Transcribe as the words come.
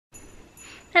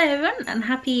Hello everyone and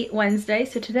happy Wednesday.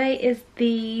 So today is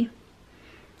the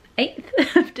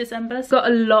 8th of December. So got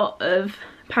a lot of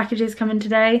packages coming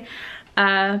today.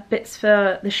 Bits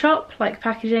for the shop, like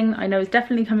packaging I know is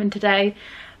definitely coming today.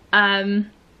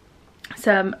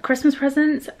 Some Christmas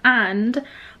presents, and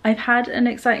I've had an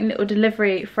exciting little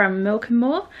delivery from Milk &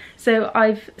 More. So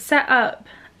I've set up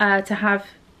to have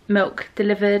milk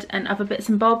delivered and other bits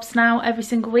and bobs now every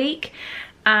single week.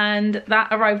 And that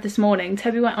arrived this morning.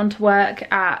 Toby went on to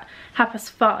work at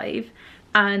 5:30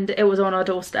 and it was on our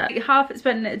doorstep. Half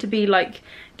expecting it to be like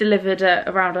delivered at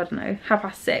around, I don't know,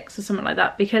 6:30 or something like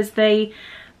that, because they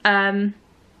like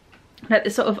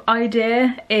the sort of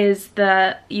idea is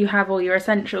that you have all your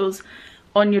essentials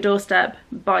on your doorstep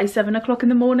by 7 o'clock in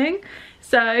the morning.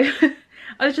 So I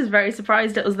was just very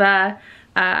surprised it was there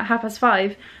at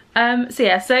 5:30. So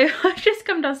yeah, so I've just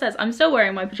come downstairs. I'm still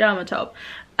wearing my pyjama top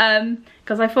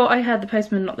because I thought I heard the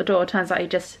postman knock the door. Turns out he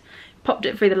just popped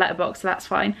it through the letterbox, so that's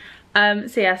fine.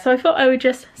 So yeah, so I thought I would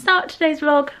just start today's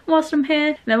vlog whilst I'm here,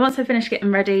 and then once I finish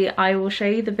getting ready I will show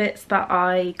you the bits that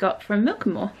I got from Milk &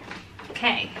 More.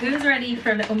 Okay, who's ready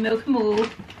for a little Milk & More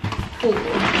haul?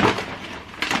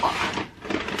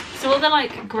 So all the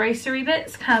like grocery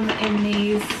bits come in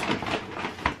these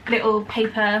little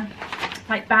paper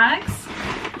like bags,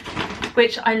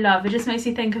 which I love. It just makes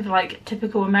me think of like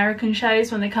typical American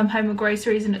shows when they come home with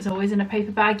groceries and it's always in a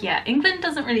paper bag. Yeah, England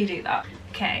doesn't really do that.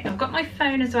 Okay, I've got my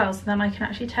phone as well, so then I can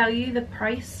actually tell you the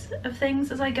price of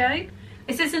things as I go.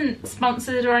 This isn't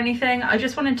sponsored or anything. I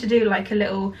just wanted to do like a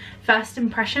little first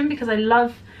impression because I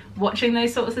love watching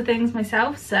those sorts of things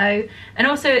myself. So, and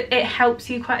also it helps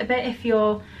you quite a bit if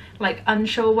you're like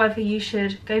unsure whether you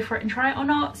should go for it and try it or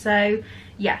not. So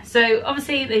yeah, so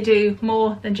obviously they do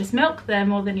more than just milk. They're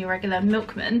more than your regular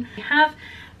milkman. We have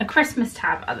a Christmas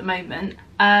tab at the moment.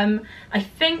 I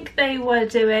think they were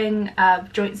doing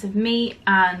joints of meat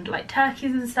and like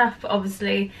turkeys and stuff, but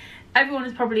obviously everyone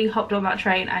has probably hopped on that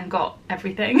train and got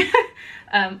everything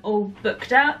all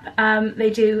booked up. They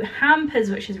do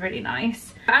hampers, which is really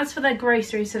nice. As for their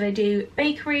groceries, so they do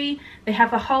bakery, they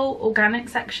have a whole organic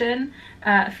section,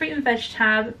 a fruit and veg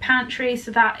tab, pantry,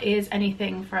 so that is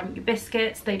anything from your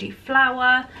biscuits. They do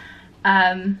flour,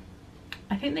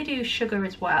 I think they do sugar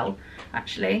as well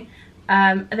actually.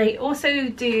 They also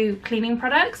do cleaning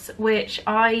products, which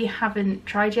I haven't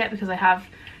tried yet because I have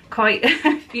quite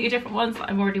a few different ones that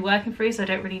I'm already working through, so I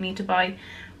don't really need to buy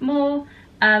more.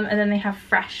 And then they have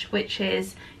fresh, which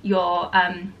is your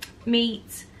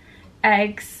meat,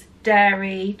 eggs,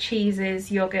 dairy,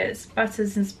 cheeses, yogurts,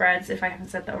 butters and spreads, if I haven't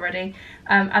said that already.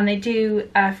 And they do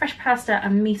fresh pasta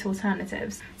and meat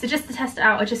alternatives. So just to test it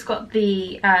out, I just got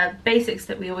the basics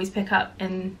that we always pick up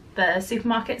in the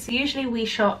supermarket. So usually we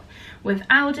shop with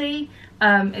Aldi.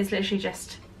 It's literally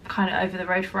just kind of over the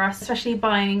road for us. Especially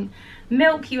buying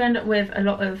milk, you end up with a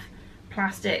lot of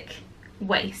plastic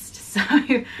waste. So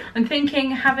I'm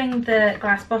thinking having the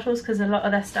glass bottles, because a lot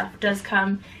of their stuff does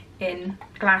come in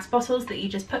glass bottles that you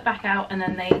just put back out and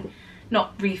then they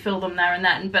not refill them there and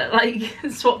then, but like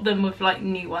swap them with like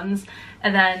new ones,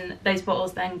 and then those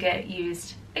bottles then get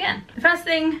used again. The first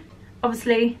thing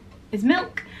obviously is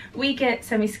milk. We get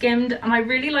semi-skimmed, and I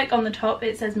really like on the top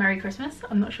it says Merry Christmas.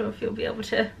 I'm not sure if you'll be able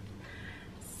to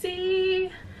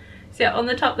see. So yeah, on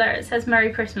the top there it says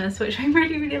Merry Christmas, which I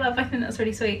really love. I think that's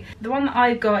really sweet. The one that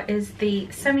I've got is the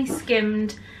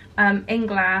semi-skimmed in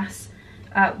glass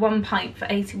 1 pint for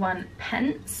 81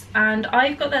 pence, and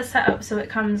I've got that set up so it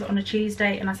comes on a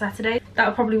Tuesday and a Saturday.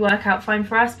 That'll probably work out fine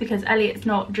for us because Elliot's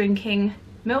not drinking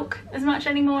milk as much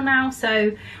anymore now,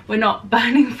 so we're not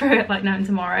burning through it like no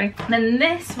tomorrow. And then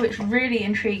this, which really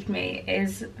intrigued me,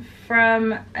 is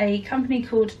from a company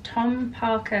called Tom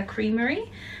Parker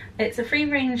Creamery. It's a free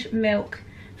range milk,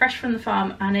 fresh from the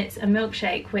farm, and it's a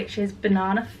milkshake which is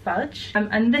banana fudge.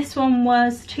 And this one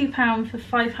was £2 for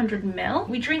 500ml.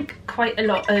 We drink quite a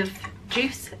lot of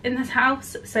juice in this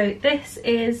house, so this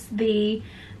is the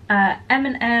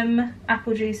M&M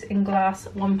apple juice in glass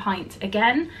 1 pint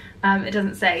again. It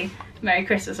doesn't say Merry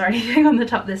Christmas or anything on the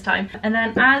top this time. And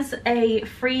then as a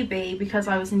freebie, because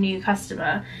I was a new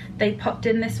customer, they popped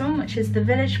in this one, which is the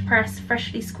Village Press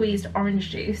freshly squeezed orange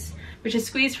juice, which is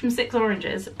squeezed from 6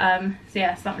 oranges. So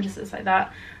yeah, so that one just looks like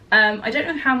that. I don't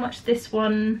know how much this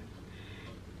one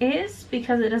is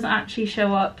because it doesn't actually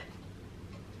show up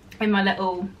in my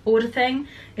little order thing.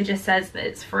 It just says that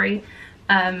it's free.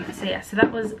 So yeah, so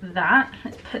that was that.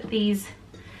 Let's put these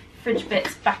fridge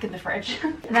bits back in the fridge.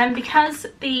 And then because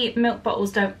the milk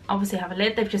bottles don't obviously have a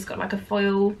lid, they've just got like a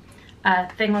foil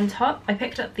thing on top, I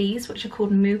picked up these, which are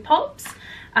called Moo Pops,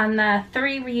 and they're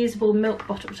 3 reusable milk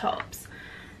bottle tops.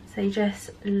 So they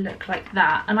just look like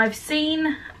that. And I've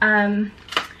seen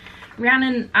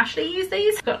Rhiannon and Ashley use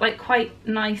these. Got like quite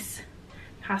nice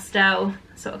pastel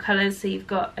sort of colours. So you've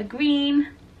got a green,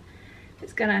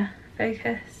 it's gonna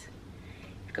focus.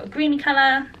 You've got a greeny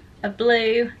colour, a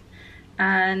blue,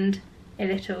 and a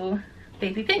little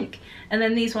baby pink. And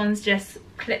then these ones just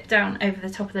clip down over the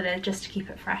top of the lid just to keep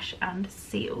it fresh and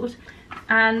sealed.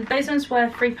 And those ones were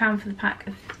 £3 for the pack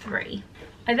of 3.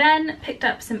 I then picked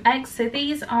up some eggs. So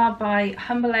these are by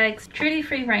Humble Eggs, truly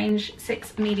free range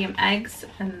 6 medium eggs,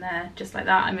 and they're just like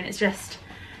that. I mean, it's just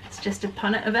a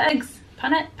punnet of eggs.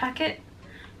 Punnet? Packet?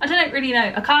 I don't really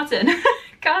know. A carton.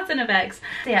 Carton of eggs.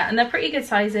 So yeah, and they're pretty good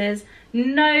sizes.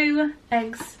 No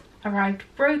eggs arrived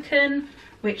broken,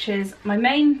 which is my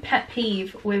main pet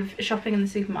peeve with shopping in the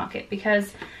supermarket,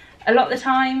 because a lot of the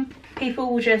time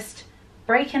people will just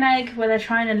break an egg where they're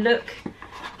trying to look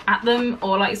at them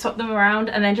or like swap them around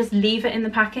and then just leave it in the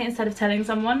packet instead of telling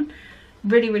someone.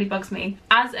 Really bugs me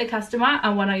as a customer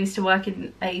and when I used to work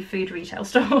in a food retail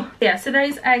store. Yeah, so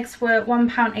those eggs were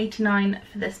 £1.89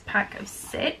 for this pack of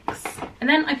 6. And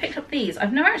then I picked up these.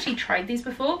 I've never actually tried these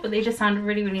before, but they just sound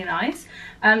really nice.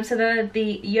 So they're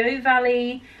the Yo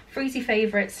Valley Fruity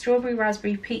Favourites Strawberry,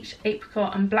 Raspberry, Peach,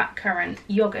 Apricot and Blackcurrant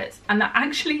yogurts, and they're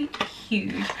actually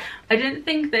huge. I didn't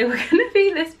think they were going to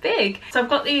be this big. So I've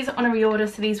got these on a reorder,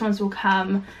 so these ones will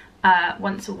come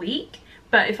once a week.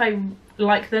 But if I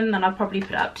like them, then I'll probably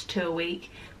put it up to 2 a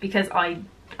week because I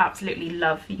absolutely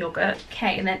love yogurt.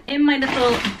 Okay, and then in my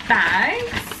little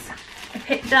bags, I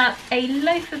picked up a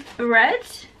loaf of bread.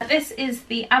 This is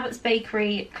the Abbott's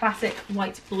Bakery Classic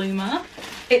White Bloomer.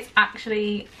 It's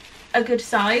actually a good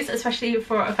size, especially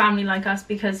for a family like us,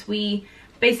 because we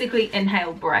basically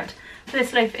inhale bread. For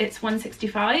this loaf it's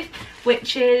 £1.65,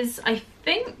 which is I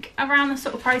think around the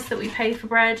sort of price that we pay for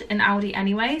bread in Aldi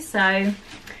anyway, so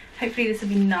hopefully this will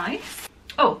be nice.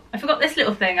 Oh, I forgot this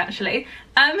little thing actually.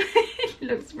 It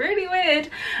looks really weird.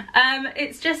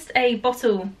 It's just a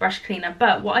bottle brush cleaner,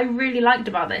 but what I really liked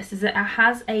about this is that it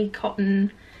has a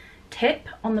cotton tip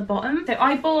on the bottom. So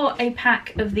I bought a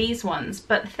pack of these ones,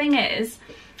 but the thing is,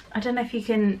 I don't know if you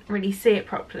can really see it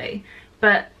properly,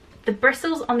 but the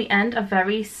bristles on the end are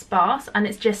very sparse and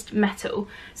it's just metal.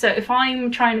 So if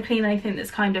I'm trying to clean anything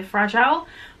that's kind of fragile,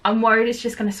 I'm worried it's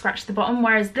just going to scratch the bottom,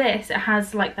 whereas this, it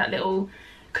has like that little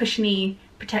cushiony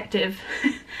protective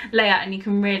layer and you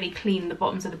can really clean the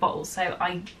bottoms of the bottles. So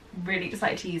I'm really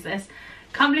excited to use this.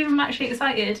 Can't believe I'm actually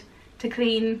excited to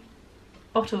clean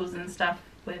bottles and stuff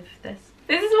with this.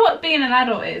 This is what being an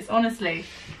adult is, honestly.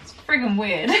 It's friggin'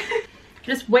 weird.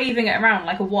 Just waving it around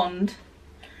like a wand.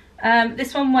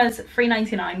 This one was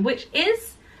 £3.99, which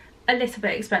is a little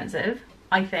bit expensive,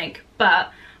 I think,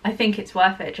 but I think it's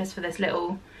worth it just for this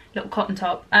little cotton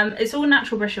top. It's all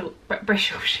natural bristles.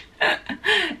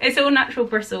 It's all natural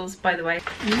bristles, by the way.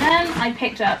 And then I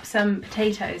picked up some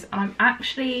potatoes, and I'm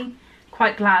actually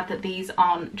quite glad that these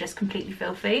aren't just completely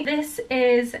filthy. This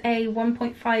is a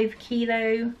 1.5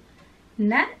 kilo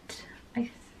net,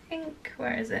 I think.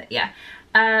 Where is it? Yeah.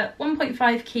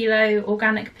 1.5 kilo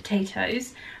organic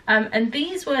potatoes, and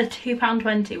these were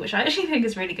 £2.20, which I actually think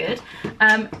is really good.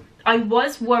 I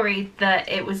was worried that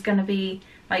it was going to be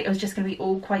like, it was just going to be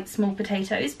all quite small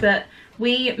potatoes, but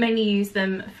we mainly use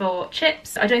them for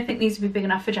chips. I don't think these would be big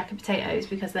enough for jacket potatoes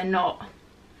because they're not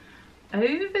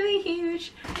overly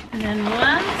huge. And then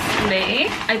lastly,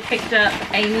 I picked up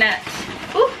a net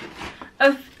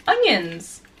of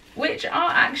onions, which are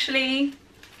actually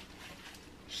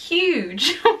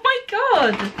huge. Oh my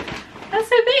god, that's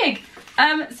so big.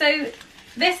 So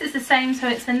this is the same, so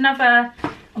it's another,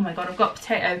 oh my god, I've got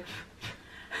potato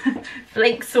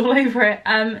flakes all over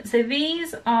it. So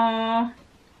these are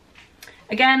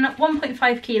again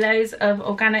 1.5 kilos of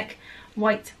organic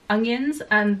white onions,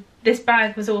 and this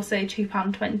bag was also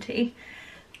 £2.20.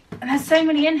 And there's so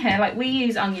many in here, like we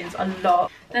use onions a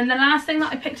lot. Then the last thing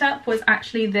that I picked up was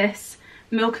actually this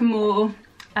Milk and More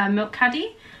milk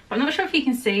caddy. I'm not sure if you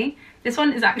can see, this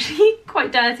one is actually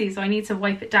quite dirty, so I need to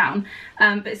wipe it down,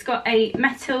 but it's got a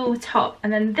metal top,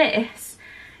 and then this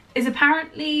is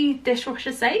apparently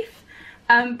dishwasher safe,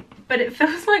 but it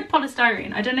feels like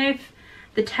polystyrene. I don't know if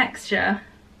the texture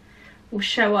will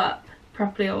show up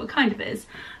properly, or it kind of is,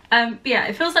 but yeah,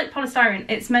 it feels like polystyrene.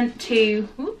 It's meant to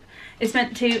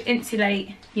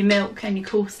insulate your milk and your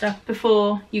cool stuff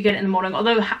before you get it in the morning,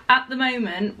 although at the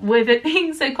moment, with it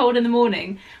being so cold in the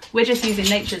morning, we're just using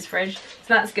nature's fridge, so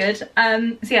that's good. So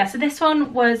yeah, so this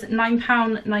one was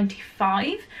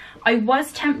 £9.95. I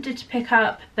was tempted to pick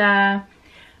up their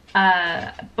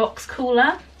box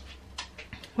cooler,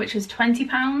 which was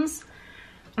 £20,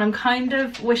 and I'm kind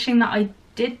of wishing that I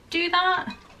did do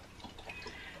that.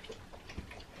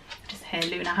 Just here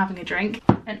Luna having a drink,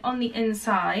 and on the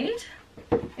inside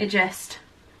it just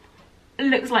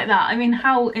looks like that. I mean,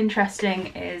 how interesting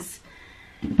is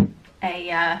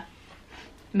a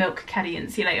milk caddy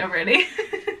insulator really?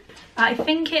 I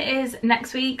think it is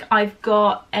next week. I've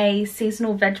got a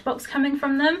seasonal veg box coming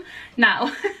from them.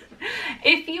 Now,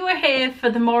 if you were here for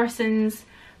the Morrison's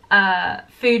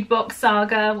food box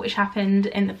saga, which happened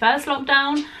in the first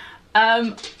lockdown, I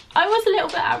was a little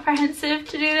bit apprehensive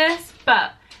to do this,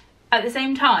 but at the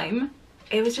same time,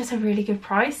 it was just a really good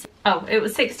price. Oh, it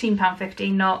was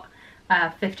 £16.50, not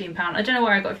 £15. I don't know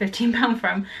where I got £15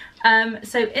 from.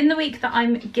 So in the week that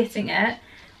I'm getting it,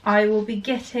 I will be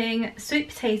getting sweet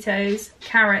potatoes,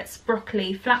 carrots,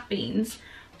 broccoli, flat beans.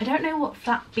 I don't know what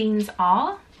flat beans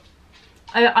are.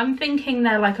 I'm thinking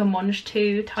they're like a mange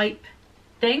tout type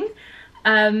thing.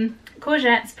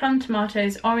 Courgettes, plum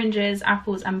tomatoes, oranges,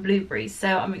 apples and blueberries. So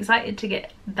I'm excited to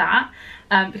get that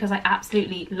because I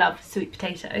absolutely love sweet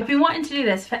potato. I've been wanting to do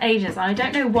this for ages and I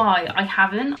don't know why I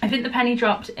haven't. I think the penny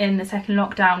dropped in the second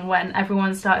lockdown when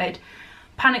everyone started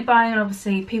panic buying, and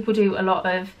obviously people do a lot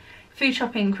of food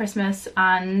shopping Christmas,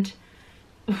 and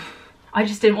I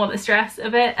just didn't want the stress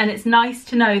of it. And it's nice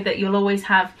to know that you'll always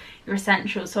have your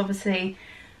essentials. So obviously,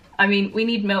 I mean, we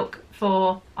need milk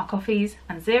for our coffees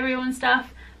and cereal and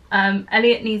stuff.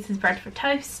 Elliot needs his bread for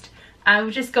toast.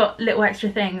 We've just got little extra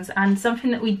things, and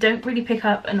something that we don't really pick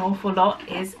up an awful lot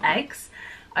is eggs.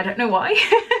 I don't know why.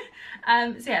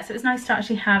 So yeah, so it's nice to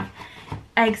actually have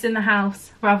eggs in the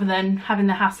house rather than having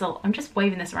the hassle. I'm just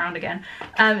waving this around again.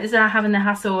 Is that having the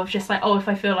hassle of just like, oh, if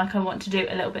I feel like I want to do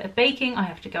a little bit of baking, I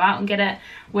have to go out and get it,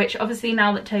 which obviously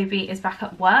now that Toby is back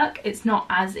at work, it's not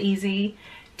as easy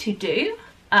to do,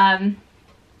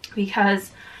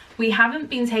 because we haven't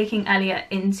been taking Elliot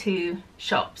into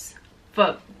shops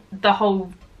for the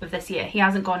whole of this year. He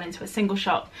hasn't gone into a single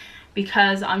shop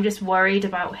because I'm just worried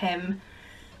about him,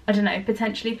 I don't know,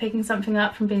 potentially picking something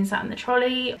up from being sat in the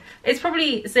trolley. It's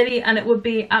probably silly and it would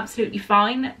be absolutely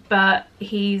fine, but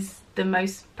he's the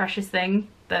most precious thing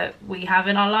that we have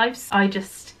in our lives. I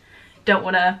just don't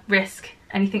want to risk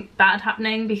anything bad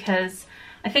happening, because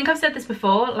I think I've said this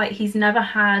before, like, he's never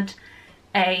had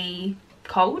a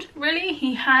cold really.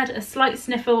 He had a slight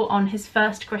sniffle on his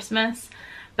first Christmas,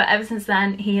 but ever since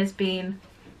then he has been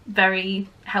very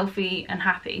healthy and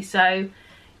happy. So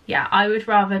yeah, I would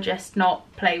rather just not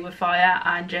play with fire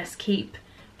and just keep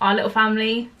our little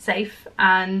family safe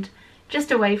and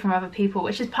just away from other people,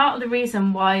 which is part of the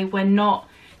reason why we're not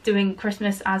doing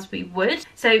Christmas as we would.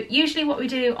 So usually what we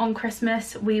do on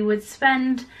Christmas, we would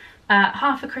spend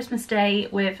half a Christmas day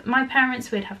with my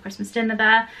parents. We'd have Christmas dinner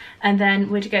there, and then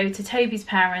we'd go to Toby's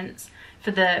parents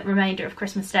for the remainder of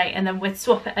Christmas Day, and then we'd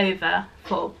swap it over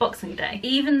for Boxing Day.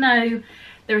 Even though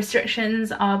the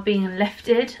restrictions are being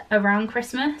lifted around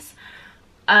Christmas,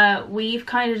 we've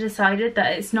kind of decided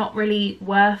that it's not really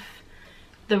worth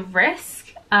the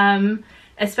risk,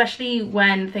 especially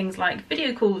when things like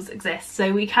video calls exist,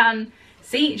 so we can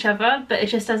see each other, but it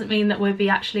just doesn't mean that we'll be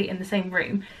actually in the same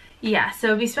room. Yeah, so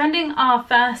we'll be spending our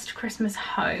first Christmas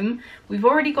home. We've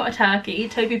already got a turkey.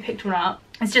 Toby picked one up.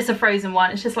 It's just a frozen one.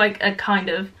 It's just like a kind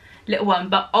of little one,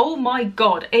 but oh my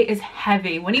god, it is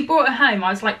heavy. When he brought it home,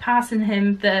 I was like passing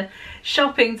him the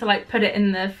shopping to like put it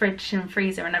in the fridge and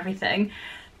freezer and everything,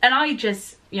 and I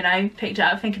just, you know, picked it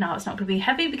up thinking, oh, it's not gonna be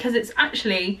heavy, because it's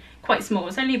actually quite small.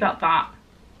 It's only about that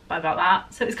by about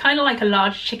that, so it's kind of like a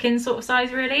large chicken sort of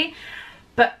size really.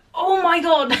 But oh my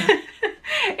god,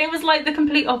 it was like the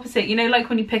complete opposite. You know, like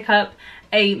when you pick up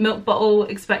a milk bottle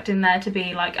expecting there to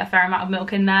be like a fair amount of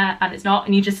milk in there, and it's not,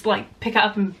 and you just like pick it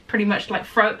up and pretty much like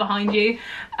throw it behind you.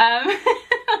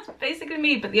 That's basically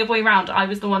me, but the other way around. I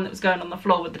was the one that was going on the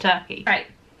floor with the turkey. Right,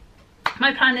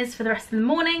 my plan is for the rest of the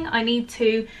morning, I need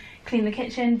to clean the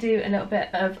kitchen, do a little bit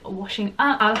of washing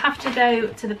up. I'll have to go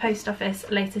to the post office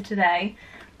later today,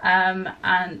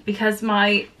 and because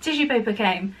my tissue paper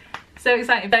came. So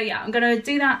excited. So yeah, I'm gonna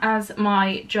do that as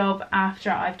my job after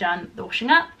I've done the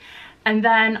washing up. And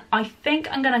then I think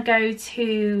I'm gonna go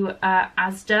to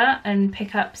Asda and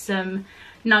pick up some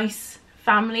nice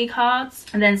family cards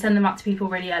and then send them out to people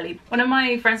really early. One of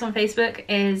my friends on Facebook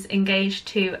is engaged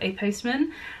to a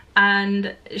postman,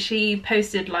 and she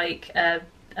posted like a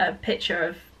picture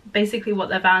of basically what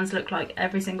their vans look like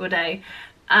every single day.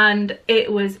 And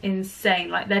it was insane.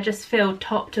 Like, they're just filled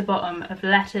top to bottom of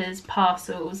letters,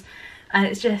 parcels, and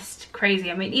it's just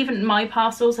crazy. I mean, even my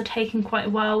parcels are taking quite a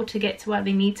while to get to where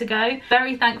they need to go.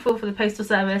 Very thankful for the postal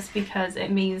service, because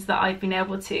it means that I've been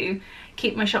able to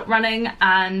keep my shop running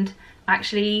and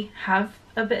actually have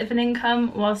a bit of an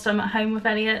income whilst I'm at home with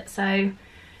Elliot. So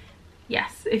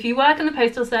yes, if you work in the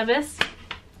postal service,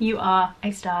 You are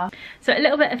a star. So a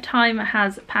little bit of time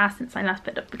has passed since I last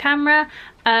picked up the camera.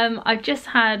 I've just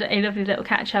had a lovely little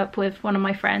catch up with one of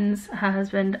my friends, her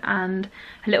husband and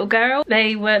her little girl.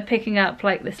 They were picking up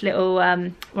like this little,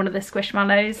 one of the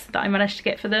squishmallows that I managed to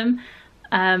get for them,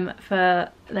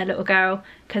 for their little girl,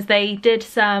 because they did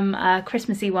some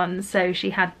Christmassy ones, so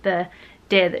she had the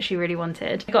deer that she really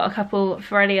wanted. I got a couple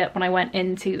for Elliot when I went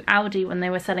into Aldi when they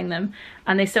were selling them,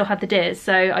 and they still had the deers,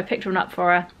 so I picked one up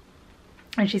for her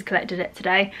and she's collected it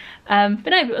today. But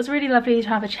no, it was really lovely to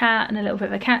have a chat and a little bit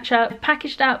of a catch up. I've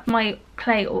packaged up my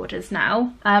clay orders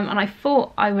now, and I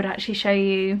thought I would actually show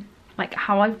you like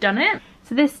how I've done it.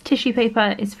 So this tissue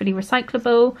paper is fully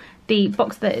recyclable, the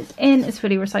box that it's in is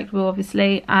fully recyclable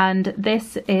obviously, and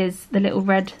this is the little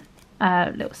red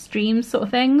little streams sort of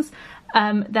things.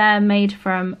 They're made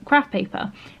from craft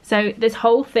paper, so this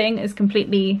whole thing is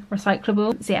completely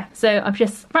recyclable. So yeah, so I've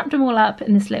just wrapped them all up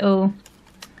in this little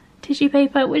tissue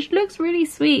paper, which looks really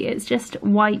sweet. It's just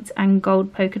white and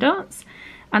gold polka dots,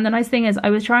 and the nice thing is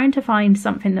I was trying to find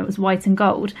something that was white and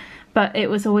gold, but it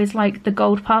was always like the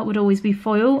gold part would always be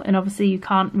foil, and obviously you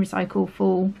can't recycle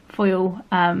full foil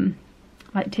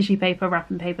like tissue paper,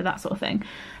 wrapping paper, that sort of thing.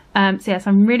 So yes,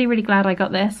 I'm really glad I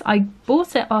got this. I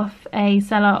bought it off a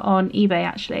seller on eBay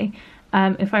actually.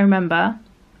 If I remember,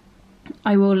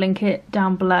 I will link it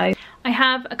down below. I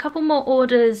have a couple more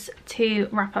orders to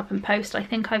wrap up and post. I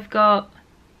think I've got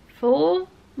 4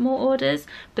 more orders,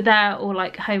 but they're all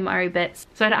like homeware bits,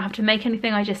 so I don't have to make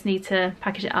anything. I just need to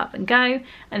package it up and go,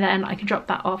 and then I can drop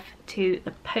that off to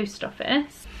the post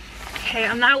office. Okay,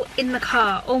 I'm now in the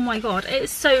car. Oh my god, it is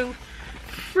so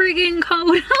frigging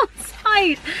cold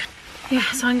outside.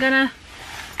 Yeah, so I'm gonna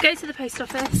go to the post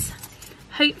office,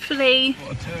 hopefully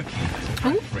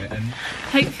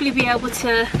hopefully be able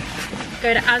to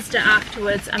go to Asda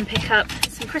afterwards and pick up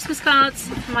some Christmas cards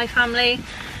for my family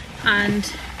and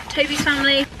Toby's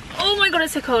family. Oh my god,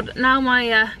 it's so cold. Now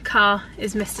my car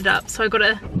is misted up, so I've got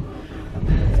to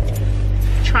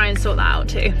try and sort that out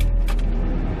too.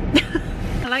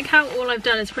 I like how all I've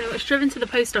done is pretty much driven to the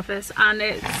post office and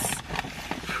it's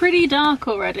pretty dark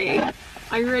already.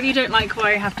 I really don't like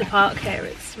where I have to park here.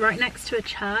 It's right next to a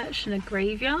church and a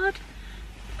graveyard.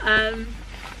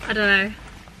 I don't know.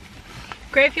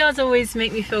 Graveyards always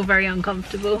make me feel very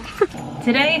uncomfortable.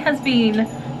 Today has been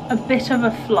a bit of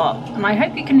a flop, and I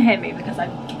hope you can hear me because I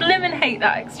blimmin' hate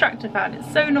that extractor fan.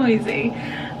 It's so noisy.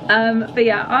 But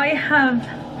yeah, I have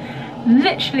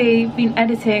literally been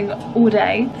editing all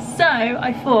day, so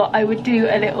I thought I would do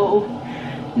a little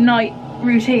night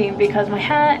routine because my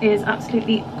hair is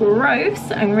absolutely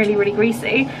gross and really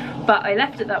greasy, but I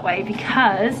left it that way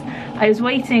because I was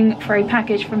waiting for a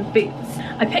package from Boots.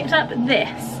 I picked up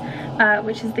this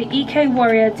which is the Eco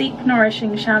Warrior Deep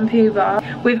Nourishing Shampoo Bar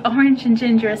with orange and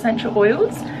ginger essential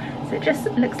oils. So it just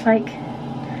looks like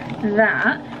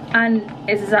that, and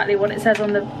it's exactly what it says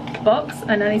on the box.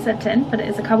 I know it said tin, but it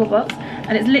is a cardboard box,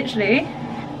 and it's literally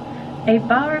a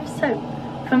bar of soap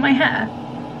for my hair.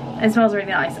 It smells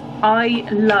really nice. I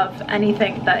love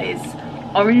anything that is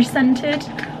orange scented.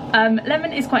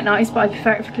 Lemon is quite nice, but I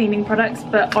prefer it for cleaning products,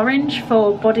 but orange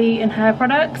for body and hair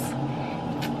products,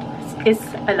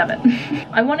 I love it.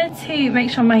 I wanted to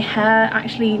make sure my hair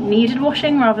actually needed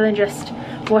washing rather than just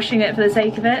washing it for the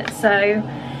sake of it. So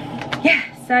yeah,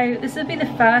 so this will be the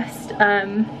first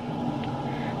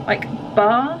like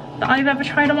bar that I've ever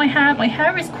tried on my hair. My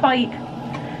hair is quite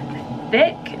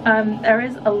thick, there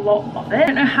is a lot of it. I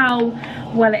don't know how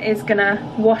well it is gonna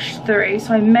wash through,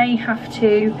 so I may have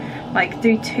to like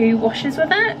do 2 washes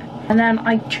with it. And then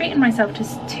I treated myself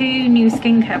to 2 new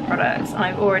skincare products.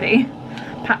 I've already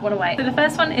packed one away. So the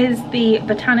first one is the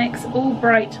Botanics All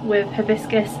Bright with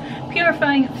Hibiscus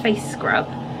Purifying Face Scrub,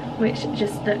 which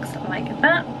just looks like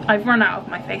that. I've run out of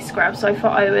my face scrub, so I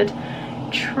thought I would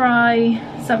try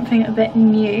something a bit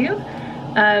new.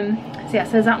 So yeah,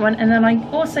 so there's that one, and then I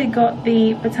also got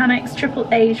the Botanics Triple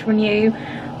Age Renew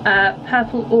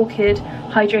Purple Orchid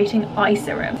Hydrating Eye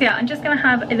Serum. So yeah, I'm just gonna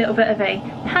have a little bit of a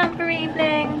pamper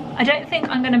evening. I don't think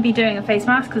I'm gonna be doing a face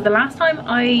mask because the last time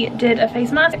I did a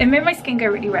face mask, it made my skin go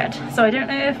really red. So I don't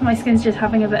know if my skin's just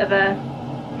having a bit of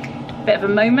a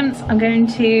moment. I'm going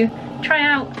to try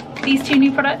out these 2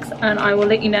 new products and I will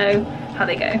let you know how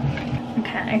they go.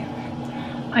 Okay.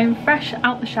 I'm fresh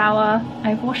out the shower.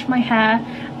 I've washed my hair.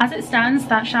 As it stands,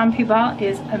 that shampoo bar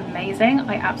is amazing.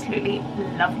 I absolutely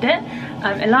loved it.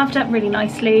 It laved up really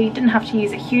nicely. Didn't have to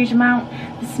use a huge amount.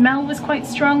 The smell was quite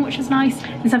strong, which was nice.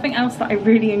 And something else that I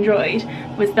really enjoyed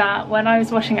was that when I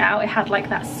was washing it out, it had like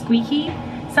that squeaky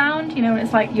sound, you know, when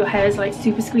it's like your hair is like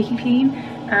super squeaky clean,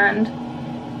 and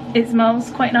it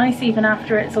smells quite nice even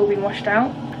after it's all been washed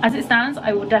out. as it stands,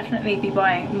 I will definitely be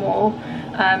buying more,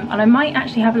 and I might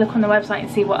actually have a look on the website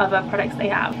and see what other products they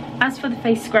have. As for the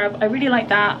face scrub, I really like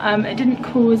that. It didn't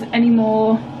cause any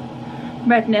more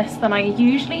redness than I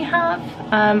usually have.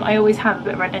 I always have a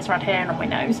bit of redness around here and on my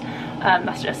nose.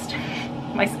 That's just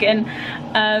my skin.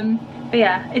 But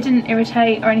yeah, it didn't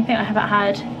irritate or anything. I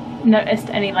haven't noticed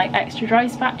any like extra dry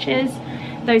spatches.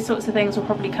 Those sorts of things will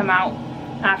probably come out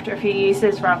after a few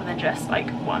uses rather than just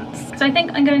like once. So I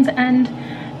think I'm going to end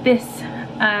this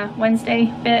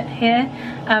Wednesday bit here.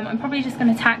 I'm probably just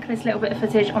going to tack this little bit of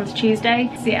footage onto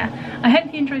Tuesday. So yeah, I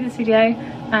hope you enjoyed this video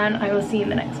and I will see you in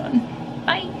the next one.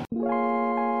 Bye!